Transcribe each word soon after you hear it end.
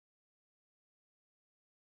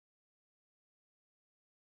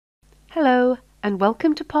Hello and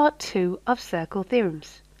welcome to part 2 of circle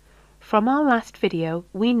theorems. From our last video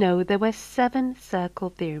we know there were 7 circle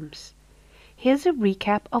theorems. Here's a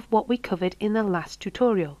recap of what we covered in the last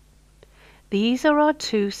tutorial. These are our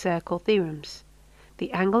 2 circle theorems.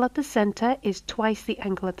 The angle at the centre is twice the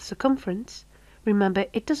angle at the circumference. Remember,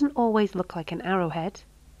 it doesn't always look like an arrowhead.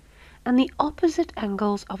 And the opposite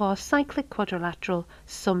angles of our cyclic quadrilateral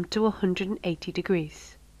sum to 180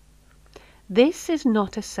 degrees. This is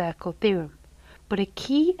not a circle theorem, but a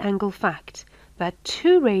key angle fact that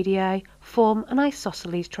 2 radii form an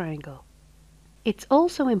isosceles triangle. It's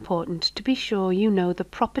also important to be sure you know the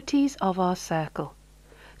properties of our circle,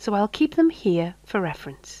 so I'll keep them here for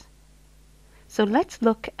reference. So let's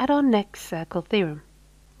look at our next circle theorem.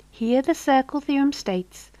 Here the circle theorem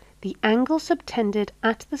states the angle subtended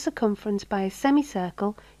at the circumference by a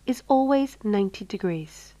semicircle is always 90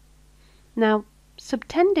 degrees. Now,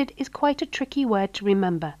 subtended is quite a tricky word to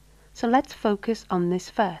remember, so let's focus on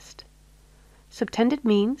this first. Subtended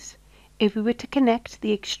means if we were to connect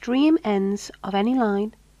the extreme ends of any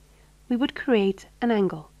line, we would create an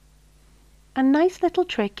angle. A nice little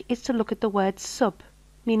trick is to look at the word sub,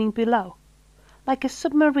 meaning below. Like a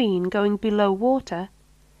submarine going below water,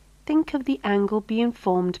 think of the angle being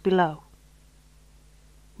formed below.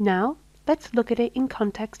 Now, let's look at it in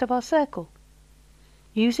context of our circle.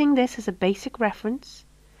 Using this as a basic reference,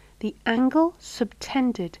 the angle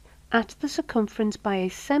subtended at the circumference by a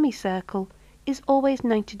semicircle is always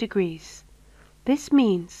 90 degrees. This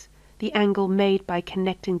means the angle made by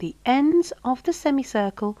connecting the ends of the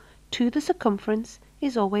semicircle to the circumference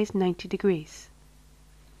is always 90 degrees.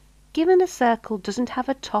 Given a circle doesn't have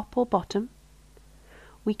a top or bottom,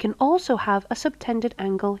 we can also have a subtended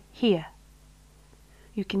angle here.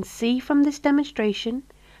 You can see from this demonstration,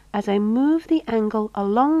 as I move the angle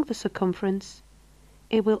along the circumference,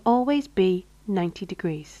 it will always be 90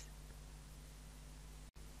 degrees.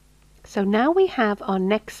 So now we have our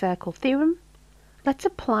next circle theorem. Let's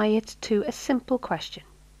apply it to a simple question.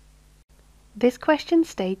 This question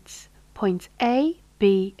states points A,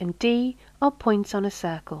 B and D are points on a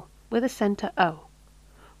circle with a centre O.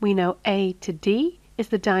 We know A to D is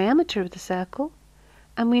the diameter of the circle,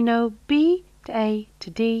 and we know B to A to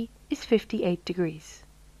D is 58 degrees.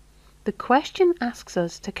 The question asks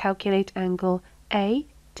us to calculate angle A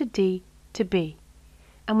to D to B,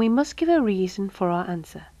 and we must give a reason for our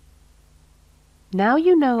answer. Now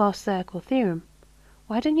you know our circle theorem,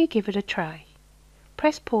 why don't you give it a try?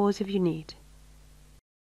 Press pause if you need.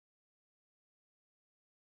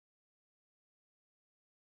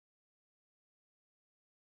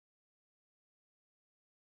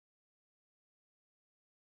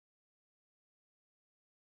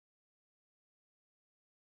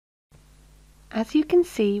 As you can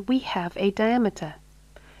see, we have a diameter,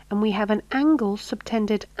 and we have an angle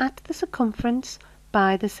subtended at the circumference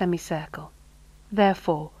by the semicircle.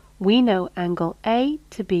 Therefore, we know angle A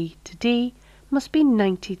to B to D must be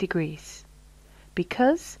 90 degrees,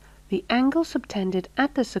 because the angle subtended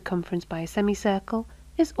at the circumference by a semicircle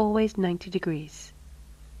is always 90 degrees.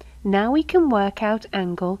 Now we can work out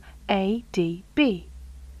angle ADB.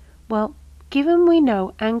 Well, given we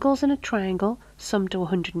know angles in a triangle sum to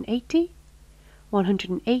 180,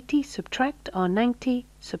 180 subtract our 90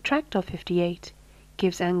 subtract our 58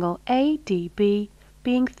 gives angle ADB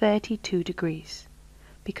being 32 degrees,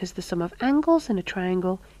 because the sum of angles in a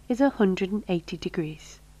triangle is 180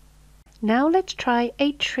 degrees. Now let's try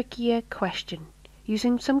a trickier question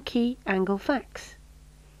using some key angle facts.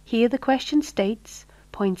 Here the question states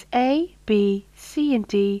points A, B, C and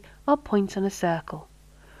D are points on a circle.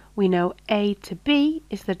 We know A to B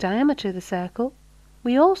is the diameter of the circle.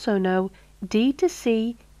 We also know D to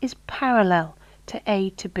C is parallel to A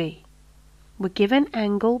to B. We're given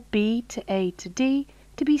angle B to A to D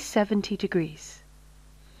to be 70 degrees.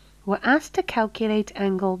 We're asked to calculate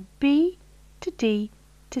angle B to D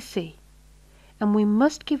to C, and we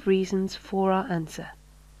must give reasons for our answer.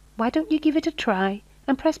 Why don't you give it a try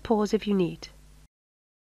and press pause if you need.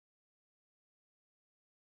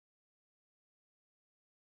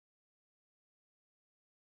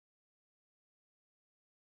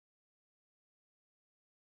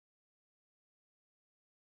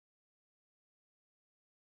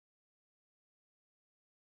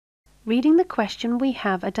 Reading the question, we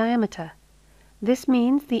have a diameter. This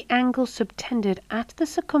means the angle subtended at the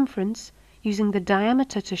circumference using the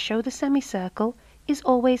diameter to show the semicircle is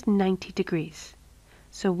always 90 degrees.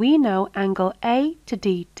 So we know angle A to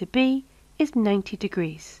D to B is 90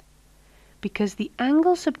 degrees, because the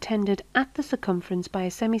angle subtended at the circumference by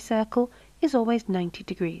a semicircle is always 90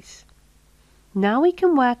 degrees. Now we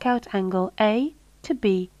can work out angle A to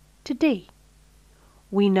B to D.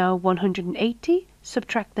 We know 180,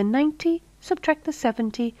 subtract the 90, subtract the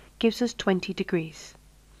 70 gives us 20 degrees.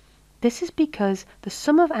 This is because the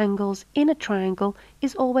sum of angles in a triangle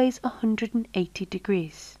is always 180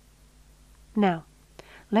 degrees. Now,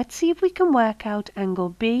 let's see if we can work out angle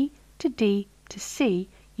B to D to C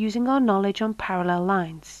using our knowledge on parallel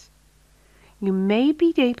lines. You may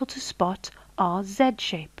be able to spot our Z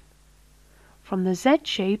shape. From the Z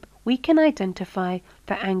shape, we can identify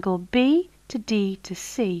that angle B to D to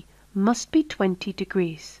C must be 20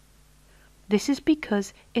 degrees. This is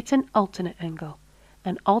because it's an alternate angle,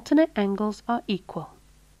 and alternate angles are equal.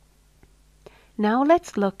 Now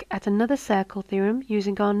let's look at another circle theorem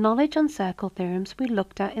using our knowledge on circle theorems we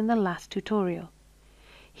looked at in the last tutorial.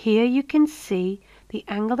 Here you can see the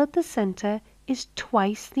angle at the center is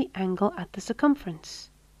twice the angle at the circumference.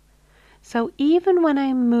 So even when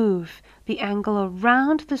I move the angle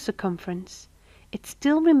around the circumference, it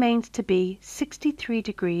still remains to be 63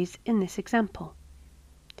 degrees in this example.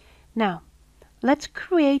 Now, let's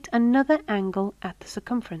create another angle at the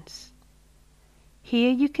circumference.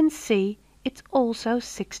 Here you can see it's also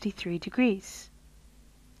 63 degrees.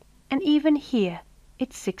 And even here,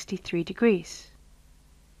 it's 63 degrees.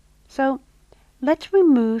 So, let's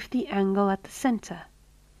remove the angle at the center.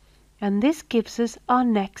 And this gives us our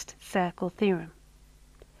next circle theorem.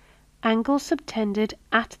 Angles subtended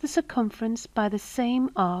at the circumference by the same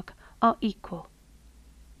arc are equal.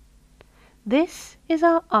 This is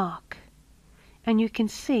our arc, and you can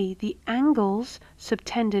see the angles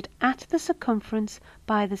subtended at the circumference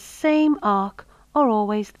by the same arc are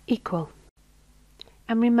always equal.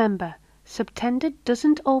 And remember, subtended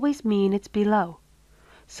doesn't always mean it's below,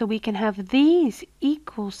 so we can have these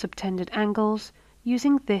equal subtended angles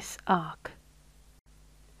using this arc.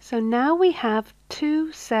 So now we have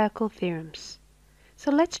two circle theorems. So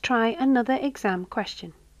let's try another exam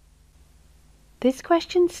question. This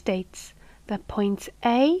question states that points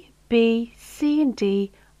A, B, C and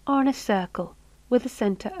D are in a circle with a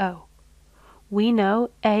center O. We know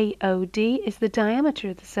AOD is the diameter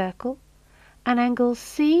of the circle, and angle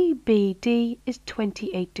CBD is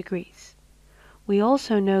 28 degrees. We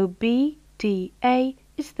also know BDA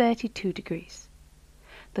is 32 degrees.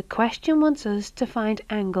 The question wants us to find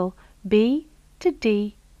angle B to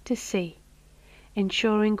D to C,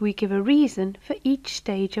 ensuring we give a reason for each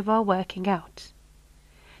stage of our working out.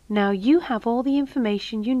 Now you have all the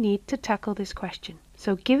information you need to tackle this question,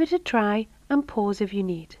 so give it a try and pause if you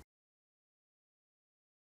need.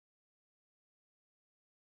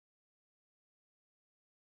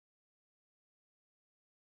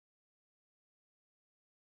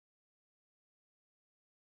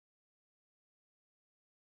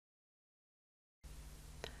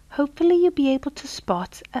 Hopefully you'll be able to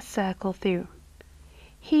spot a circle theorem.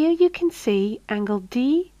 Here you can see angle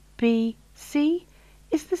DBC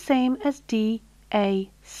is the same as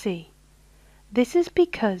DAC. This is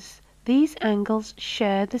because these angles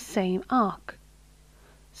share the same arc.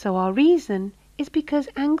 So our reason is because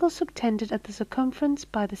angles subtended at the circumference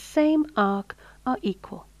by the same arc are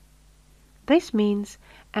equal. This means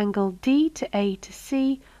angle D to A to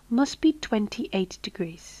C must be 28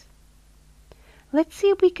 degrees. Let's see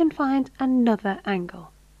if we can find another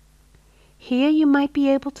angle. Here you might be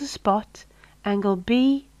able to spot angle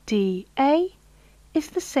BDA is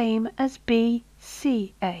the same as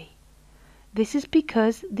BCA. This is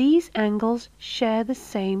because these angles share the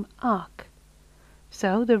same arc.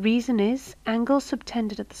 So the reason is angles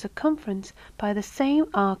subtended at the circumference by the same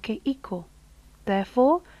arc are equal.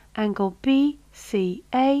 Therefore, angle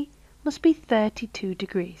BCA must be 32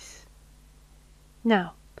 degrees.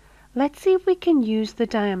 Now, let's see if we can use the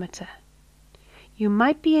diameter. You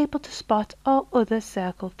might be able to spot our other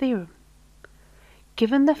circle theorem.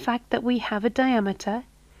 Given the fact that we have a diameter,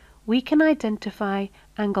 we can identify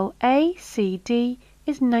angle ACD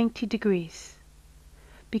is 90 degrees,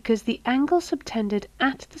 because the angle subtended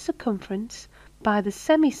at the circumference by the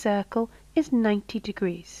semicircle is 90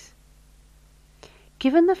 degrees.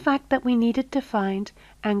 Given the fact that we needed to find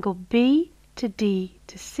angle B to D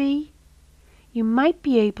to C, you might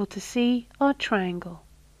be able to see our triangle.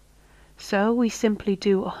 So we simply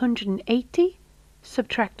do 180,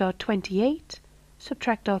 subtract our 28,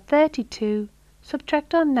 subtract our 32,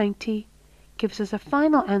 subtract our 90, gives us a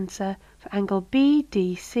final answer for angle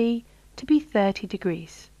BDC to be 30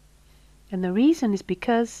 degrees. And the reason is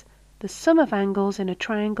because the sum of angles in a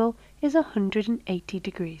triangle is 180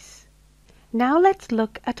 degrees. Now let's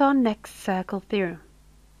look at our next circle theorem.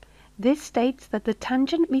 This states that the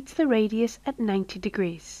tangent meets the radius at 90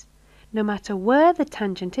 degrees. No matter where the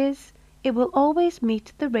tangent is, it will always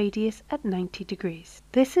meet the radius at 90 degrees.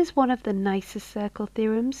 This is one of the nicest circle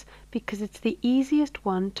theorems because it's the easiest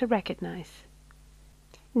one to recognize.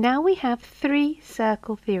 Now we have 3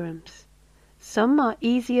 circle theorems. Some are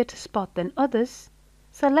easier to spot than others,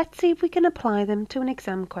 so let's see if we can apply them to an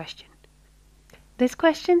exam question. This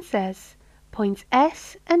question says, points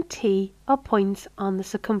S and T are points on the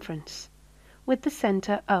circumference, with the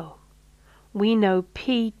center O. We know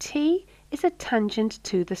PT is a tangent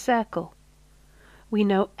to the circle. We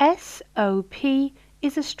know SOP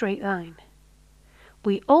is a straight line.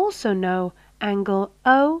 We also know angle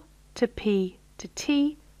O to P to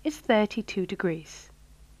T is 32 degrees.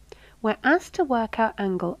 We're asked to work out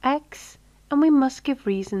angle X, and we must give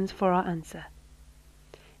reasons for our answer.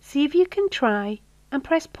 See if you can try, and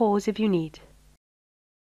press pause if you need.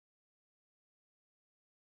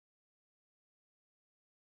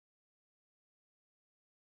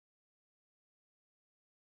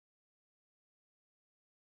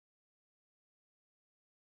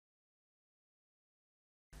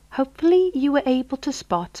 Hopefully you were able to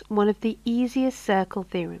spot one of the easiest circle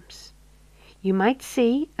theorems. You might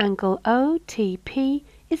see angle OTP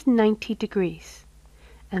is 90 degrees,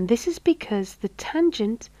 and this is because the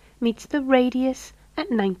tangent meets the radius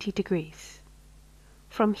at 90 degrees.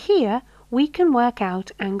 From here we can work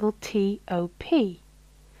out angle TOP.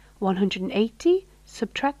 180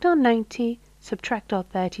 subtract our 90 subtract our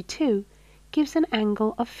 32 gives an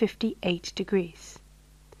angle of 58 degrees.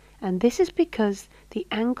 And this is because the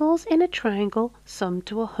angles in a triangle sum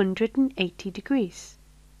to 180 degrees.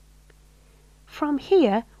 From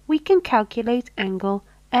here we can calculate angle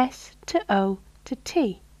S to O to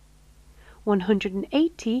T.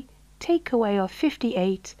 180 take away our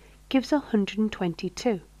 58 gives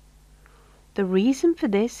 122. The reason for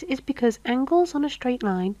this is because angles on a straight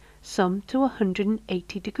line sum to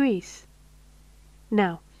 180 degrees.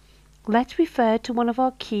 Now, let's refer to one of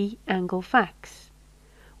our key angle facts.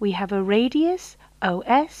 We have a radius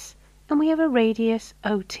OS and we have a radius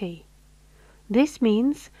OT. This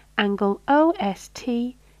means angle OST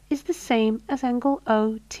is the same as angle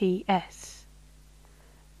OTS.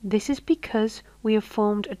 This is because we have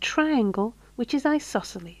formed a triangle which is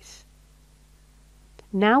isosceles.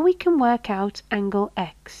 Now we can work out angle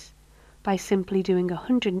X by simply doing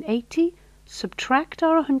 180 subtract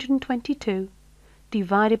our 122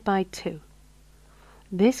 divided by 2.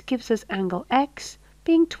 This gives us angle X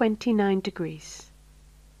being 29 degrees.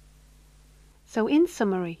 So in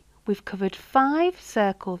summary, we've covered 5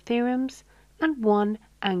 circle theorems and 1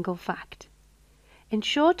 angle fact.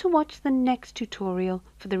 Ensure to watch the next tutorial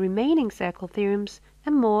for the remaining circle theorems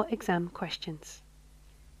and more exam questions.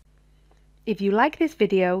 If you like this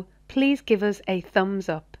video, please give us a thumbs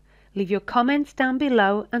up. Leave your comments down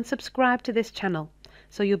below and subscribe to this channel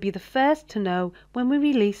so you'll be the first to know when we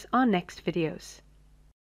release our next videos.